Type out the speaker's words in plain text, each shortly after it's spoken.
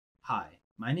Hi,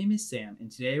 my name is Sam, and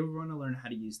today we're going to learn how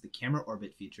to use the camera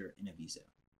orbit feature in Avizo.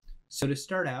 So to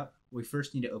start out, we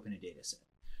first need to open a data set.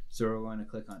 So we're going to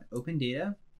click on Open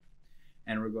Data,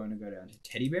 and we're going to go down to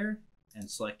Teddy Bear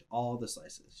and select all the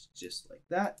slices, just like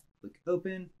that. Click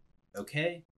Open,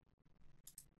 OK,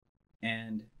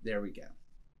 and there we go.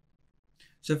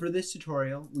 So for this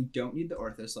tutorial, we don't need the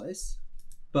ortho slice,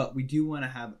 but we do want to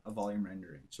have a volume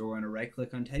rendering. So we're going to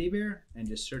right-click on Teddy Bear and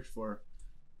just search for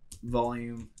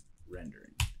volume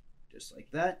rendering, just like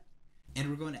that. And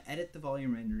we're going to edit the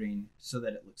volume rendering so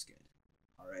that it looks good.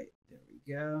 All right, there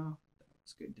we go. That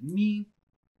looks good to me.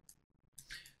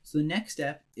 So the next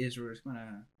step is we're just going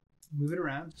to move it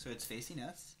around so it's facing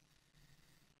us.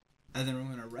 And then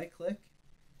we're going to right-click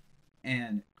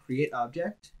and create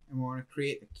object. And we're going to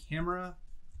create a camera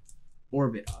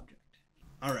orbit object.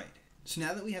 All right, so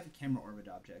now that we have a camera orbit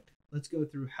object, let's go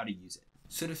through how to use it.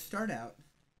 So to start out,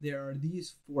 there are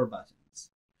these 4 buttons.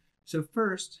 So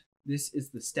first, this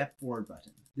is the step forward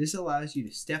button. This allows you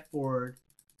to step forward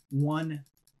 1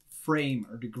 frame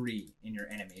or degree in your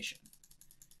animation,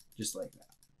 just like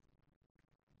that.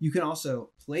 You can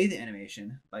also play the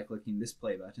animation by clicking this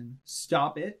play button,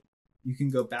 stop it. You can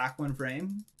go back 1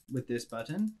 frame with this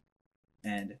button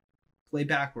and play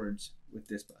backwards with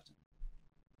this button.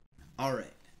 All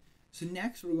right, so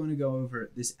next we're going to go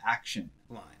over this action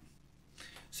line.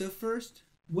 So first,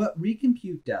 what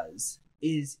Recompute does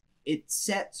is it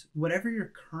sets whatever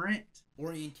your current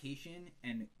orientation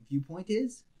and viewpoint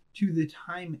is to the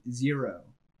time 0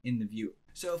 in the viewer.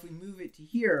 So if we move it to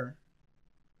here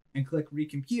and click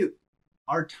Recompute,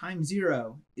 our time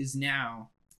 0 is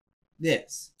now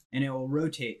this, and it will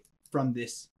rotate from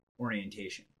this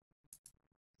orientation.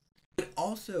 It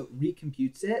also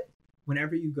recomputes it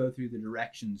whenever you go through the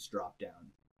directions drop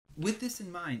down. With this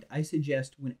in mind, I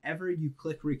suggest whenever you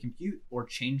click Recompute or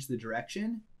change the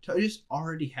direction, to just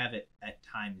already have it at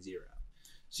time 0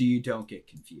 so you don't get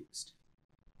confused.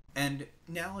 And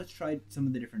now let's try some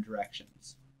of the different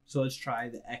directions. So let's try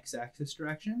the x-axis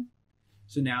direction.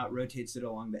 So now it rotates it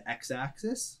along the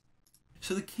x-axis.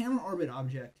 So the camera orbit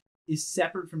object is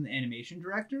separate from the animation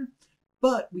director,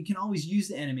 but we can always use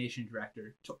the animation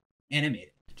director to animate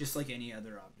it, just like any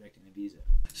other object in Avizo.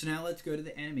 So now let's go to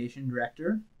the animation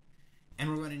director, and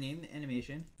we're going to name the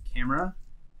animation camera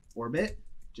orbit,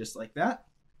 just like that,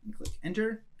 and click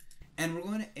enter. And we're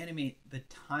going to animate the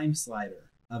time slider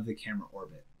of the camera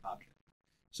orbit object.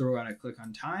 So we're going to click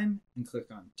on time and click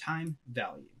on time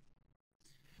value.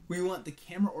 We want the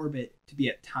camera orbit to be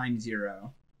at time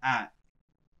 0 at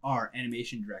our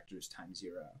animation director's time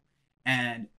 0.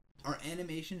 And our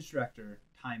animations director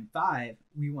time 5,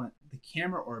 we want the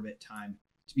camera orbit time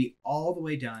to be all the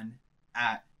way done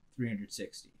at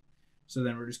 360. So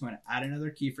then we're just going to add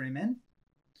another keyframe in.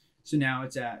 So now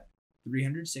it's at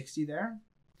 360 there.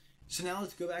 So now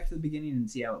let's go back to the beginning and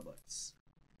see how it looks.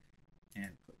 And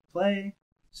click play.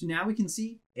 So now we can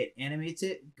see it animates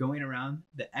it going around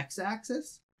the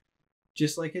x-axis,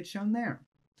 just like it's shown there.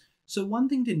 So one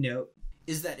thing to note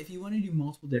is that if you want to do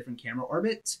multiple different camera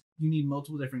orbits, you need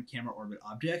multiple different camera orbit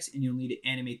objects, and you'll need to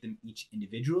animate them each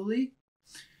individually.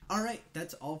 All right,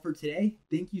 that's all for today.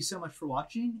 Thank you so much for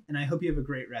watching, and I hope you have a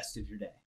great rest of your day.